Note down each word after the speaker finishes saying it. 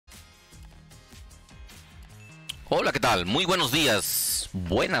Hola, ¿qué tal? Muy buenos días,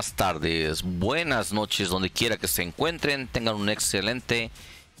 buenas tardes, buenas noches, donde quiera que se encuentren. Tengan un excelente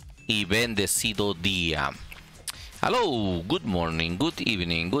y bendecido día. Hello, good morning, good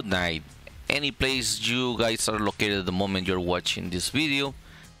evening, good night. Any place you guys are located at the moment you're watching this video.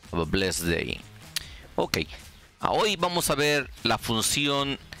 Have a blessed day. Ok, hoy vamos a ver la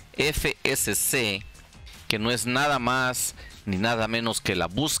función FSC, que no es nada más ni nada menos que la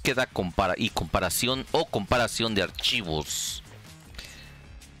búsqueda y comparación o comparación de archivos.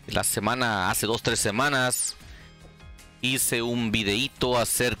 Hace 2-3 semanas hice un videíto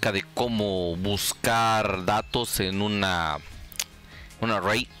acerca de cómo buscar datos en una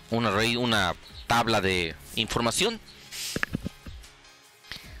tabla de información.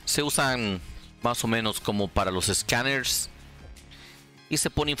 Se usan más o menos como para los escáneres y se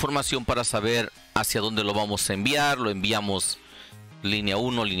pone información para saber hacia dónde lo vamos a enviar. Lo enviamos línea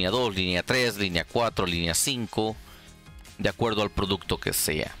 1, línea 2, línea 3, línea 4, línea 5, de acuerdo al producto que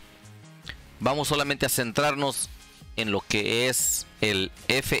sea. Vamos solamente a centrarnos en lo que es el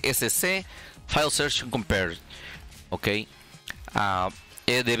FSC, File Search and Compare. Ok,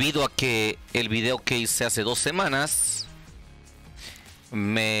 debido a que el video que hice hace 2 semanas,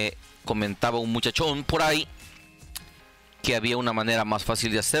 me comentaba un muchachón por ahí que había una manera más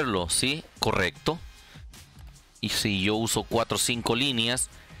fácil de hacerlo. Sí, correcto. Y si yo uso 4 o 5 líneas,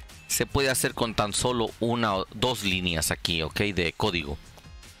 se puede hacer con tan solo 1 o 2 líneas aquí, ok, de código.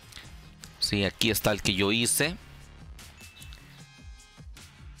 Sí, aquí está el que yo hice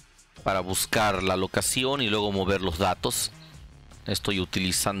para buscar la locación y luego mover los datos. Estoy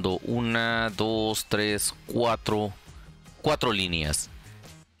utilizando 1, 2, 3, 4 líneas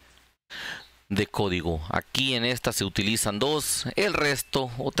de código. Aquí en esta se utilizan 2, el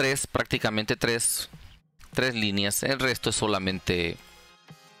resto, o 3, prácticamente 3 líneas. El resto es solamente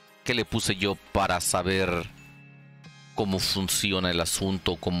que le puse yo para saber cómo funciona el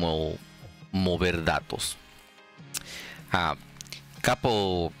asunto, cómo mover datos.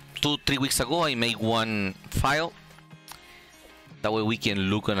 Couple 2-3 weeks ago I made one file. That way we can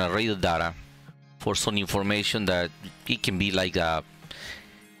look on array data for some information that it can be like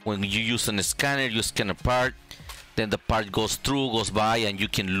when you use a scanner, you scan a part, then the part goes by, and you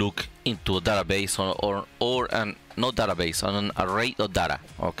can look into a database or no database, on an array of data.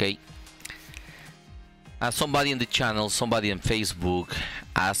 Okay. Somebody in the channel, somebody on Facebook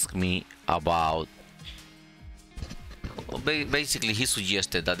asked me about. Basically, he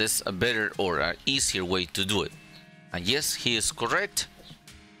suggested that there's a better or an easier way to do it, and yes, he is correct.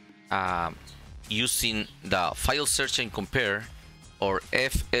 Using the file search and compare, or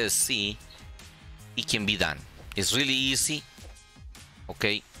FSC, it can be done. It's really easy.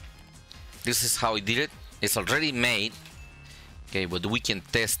 Okay, this is how I did it. It's already made. Okay, but we can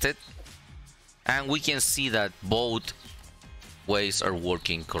test it and we can see that both ways are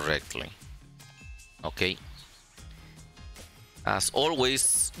working correctly. Okay, as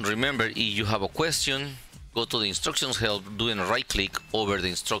always, remember, if you have a question, go to the instructions help, doing a right click over the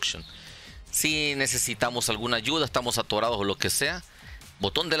instruction. Si necesitamos alguna ayuda, estamos atorados o lo que sea,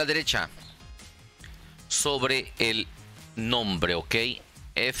 botón de la derecha sobre el nombre, ok,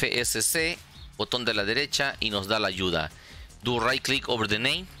 FSC, botón de la derecha y nos da la ayuda. Do right click over the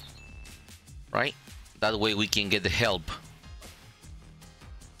name, right? That way we can get the help.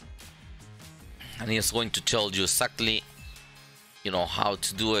 And it's going to tell you exactly, how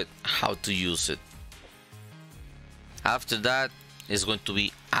to do it, how to use it. After that, it's going to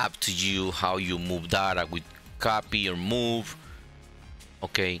be up to you how you move data with copy or move.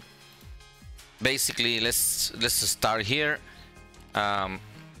 Okay, basically let's start here.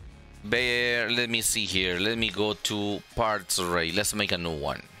 Let me see here. Let me go to parts array. Let's make a new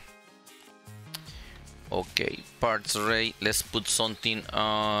one. Okay, parts array. Let's put something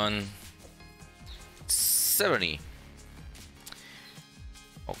on 70.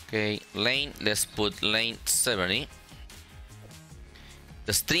 Okay, lane. Let's put lane 70.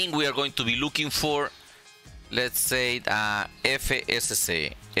 The string we are going to be looking for, let's say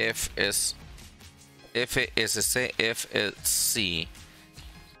FSC, FSC.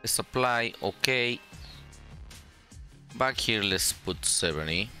 Let's apply. Okay. Back here, let's put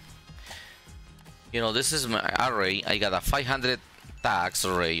 70. This is my array. I got a 500 tags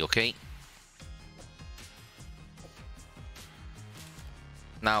array. Okay.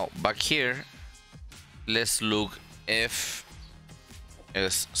 Now back here, let's look FSC.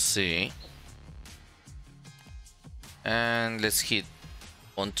 And let's hit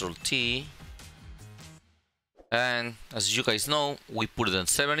Ctrl T, and as you guys know, we put it on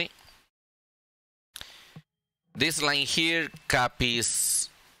 70. This line here copies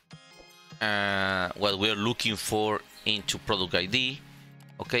what we're looking for into product ID.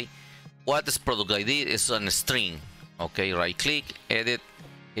 Okay, what is product ID? It's a string. Okay, right click, edit,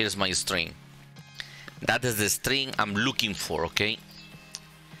 here's my string. That is the string I'm looking for. Okay,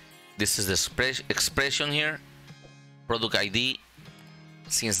 this is the expression here. Product ID,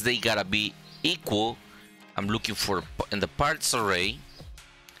 since they gotta be equal, I'm looking for in the parts array.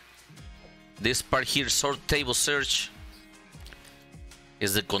 This part here, sort table search,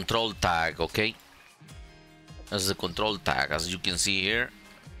 is the control tag. Okay, that's the control tag, as you can see here.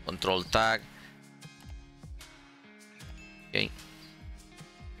 Control tag. Okay,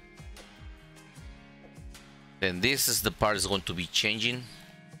 then this is the part is going to be changing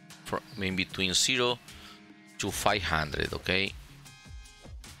from in between 0 to 500. Okay,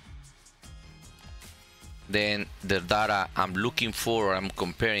 then the data I'm looking for, I'm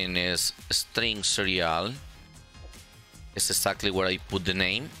comparing, is string serial. It's exactly where I put the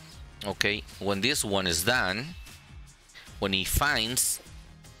name. Okay, when this one is done, when he finds,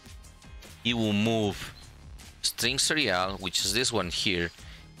 he will move string serial, which is this one here,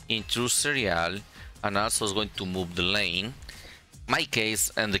 into serial, and also is going to move the lane. My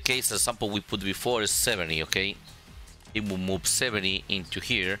case, and the case example we put before, is 70. Okay, it will move 70 into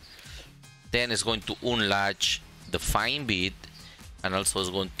here. Then it's going to unlatch the find bit, and also is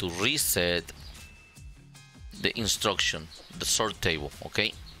going to reset the instruction, the sort table.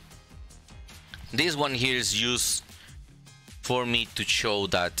 Okay, this one here is used for me to show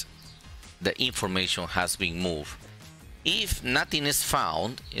that the information has been moved. If nothing is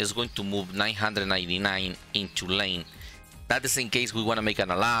found, it's going to move 999 into lane. That is in case we want to make an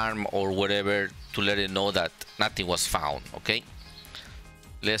alarm or whatever to let it know that nothing was found. Okay,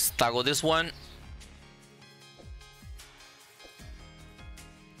 let's toggle this one.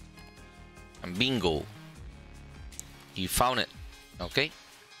 And bingo, he found it. Okay,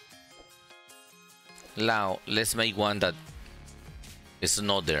 now let's make one that is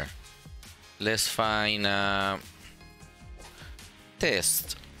not there. Let's find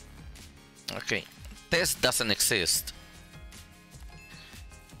test. Okay, test doesn't exist.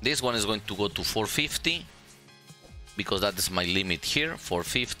 This one is going to go to 450 because that is my limit here,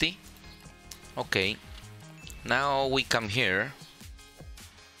 450. Okay, now we come here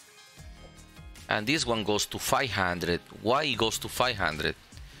and this one goes to 500. Why it goes to 500?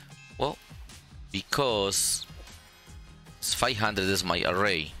 Well, because 500 is my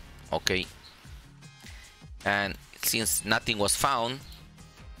array. Okay, and since nothing was found,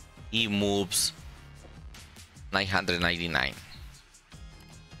 it moves 999.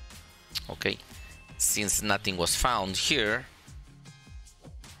 Okay, since nothing was found here,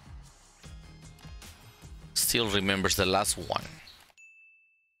 still remembers the last one.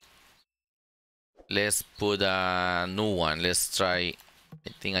 Let's put a new one. Let's try, I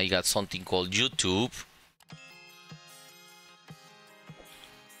think I got something called YouTube.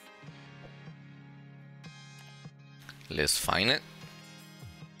 Let's find it.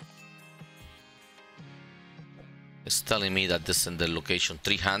 It's telling me that this is in the location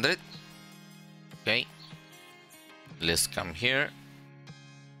 300. Okay, let's come here.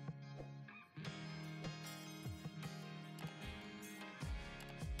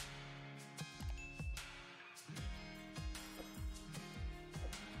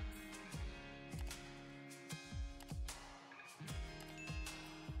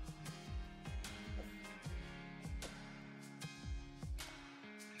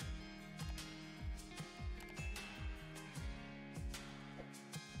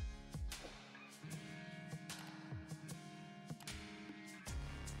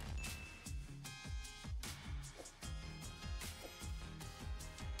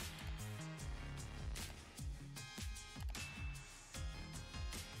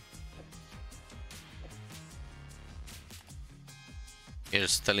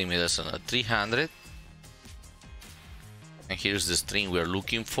 Here's telling me that's on a 300, and here's the string we're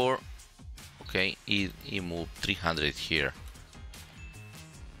looking for. Okay, it moved 300 here.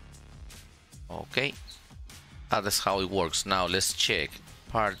 Okay, that is how it works. Now let's check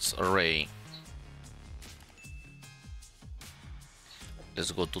parts array.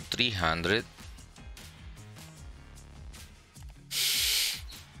 Let's go to 300.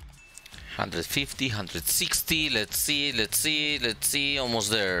 150, 160, let's see,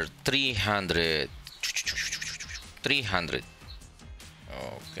 almost there. 300. 300.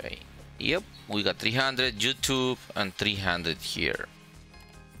 Okay, yep, we got 300 YouTube and 300 here.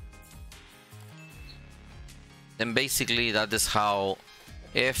 Then basically that is how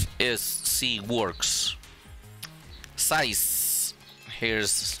FSC works. Size,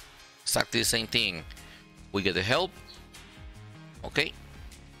 here's exactly the same thing. We get the help. Okay,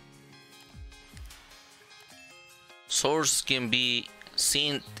 source can be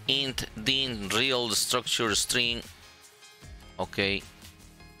int, dint, real, structure, string. Okay.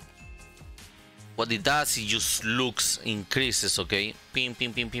 What it does, it just looks, increases, okay? Pim,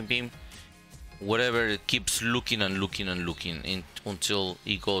 pim, pim, pim, pim. Whatever, it keeps looking and looking and looking until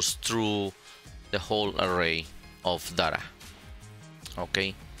it goes through the whole array of data.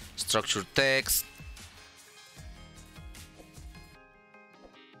 Okay. Structure text.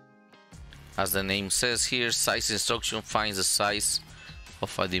 As the name says here, size instruction finds the size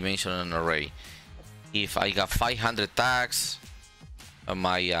of a dimension in an array. If I got 500 tags,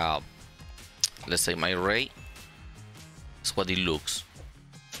 my let's say my array is what it looks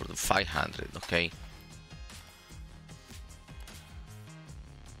for the 500. Okay.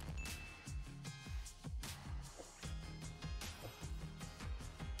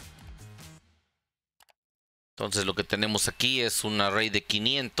 Entonces lo que tenemos aquí es un array de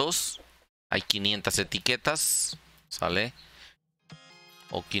 500. Hay 500 etiquetas, ¿sale?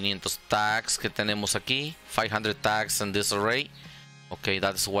 O 500 tags que tenemos aquí. 500 tags in this array. Okay,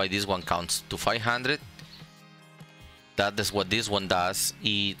 that's why this one counts to 500. That is what this one does.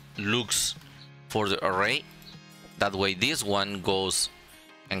 It looks for the array. That way this one goes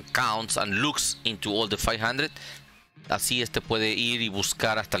and counts and looks into all the 500. Así este puede ir y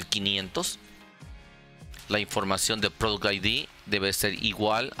buscar hasta el 500. La información de product ID debe ser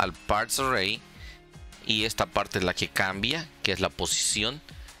igual al parts array, y esta parte es la que cambia, que es la posición,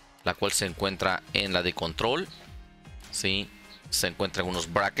 la cual se encuentra en la de control. ¿Sí? Se encuentra en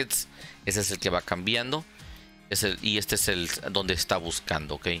unos brackets. Ese es el que va cambiando. Y este es el donde está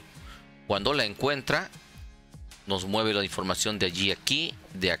buscando. ¿Okay? Cuando la encuentra, nos mueve la información de allí a aquí,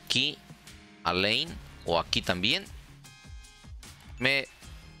 de aquí a lane, o aquí también. Me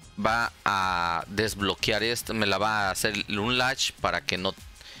va a desbloquear esto, me la va a hacer un latch para que no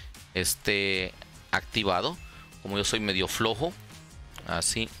esté activado. Como yo soy medio flojo,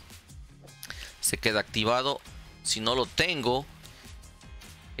 así se queda activado. Si no lo tengo,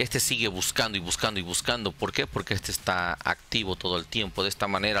 este sigue buscando y buscando y buscando. ¿Por qué? Porque este está activo todo el tiempo. De esta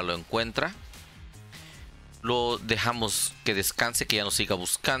manera lo encuentra, lo dejamos que descanse, que ya no siga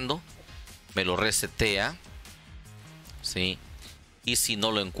buscando, me lo resetea, ¿sí? Y si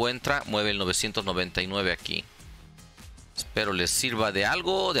no lo encuentra, mueve el 999 aquí. Espero les sirva de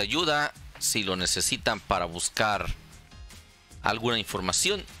algo, de ayuda. Si lo necesitan para buscar alguna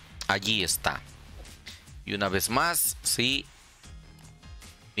información, allí está. Y una vez más, sí,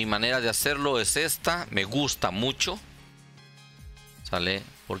 mi manera de hacerlo es esta. Me gusta mucho, ¿sale?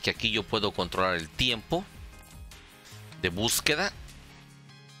 Porque aquí yo puedo controlar el tiempo de búsqueda.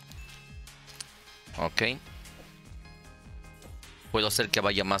 Ok. Puedo hacer que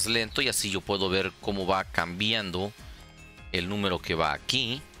vaya más lento, y así yo puedo ver cómo va cambiando el número que va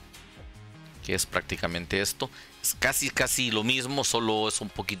aquí, que es prácticamente esto. Es casi lo mismo, solo es un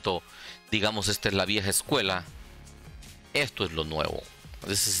poquito, digamos, esta es la vieja escuela, esto es lo nuevo.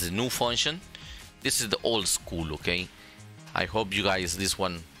 This is the new function, this is the old school. Okay, I hope you guys, this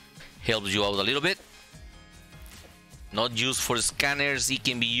one helps you out a little bit. Not used for scanners, it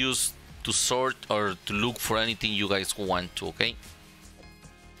can be used to sort or to look for anything you guys want to. Okay,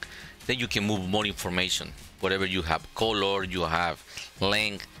 then you can move more information, whatever you have, color, you have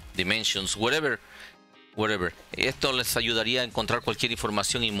length, dimensions, whatever. Esto les ayudaría a encontrar cualquier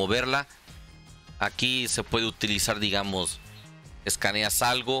información y moverla. Aquí se puede utilizar, digamos, escaneas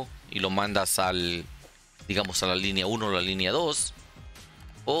algo y lo mandas al, digamos, a la línea 1 o la línea 2,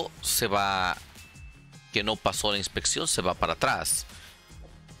 o se va, que no pasó la inspección, se va para atrás,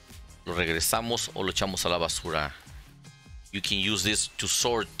 lo regresamos o lo echamos a la basura. You can use this to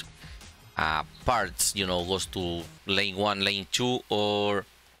sort parts, you know, goes to lane 1, lane 2, or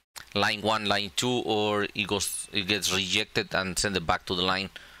line 1, line 2, or it gets rejected and send it back to the line,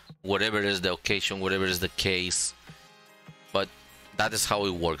 whatever is the occasion, whatever is the case. But that is how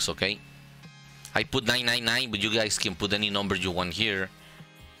it works. Okay, I put 999, but you guys can put any number you want here.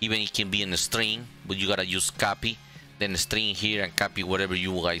 Even it can be in a string, but you gotta use copy, then a string here, and copy whatever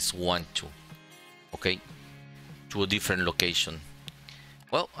you guys want to. Okay, to a different location.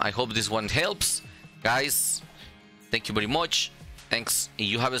 Well, I hope this one helps, guys. Thank you very much. Thanks. If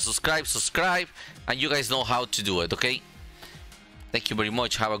you haven't subscribed, subscribe, and you guys know how to do it. Okay, thank you very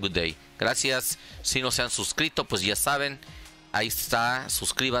much. Have a good day. Gracias. Si no se han suscrito, pues ya saben, ahí está.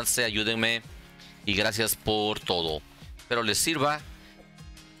 Suscríbanse, ayúdenme, y gracias por todo. Espero les sirva,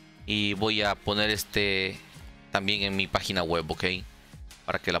 y voy a poner este también en mi página web, ok,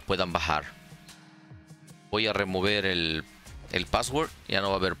 para que la puedan bajar. Voy a remover el password, ya no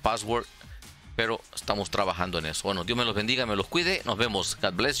va a haber password, pero estamos trabajando en eso. Bueno, Dios me los bendiga, me los cuide. Nos vemos.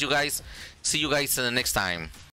 God bless you guys. See you guys in the next time.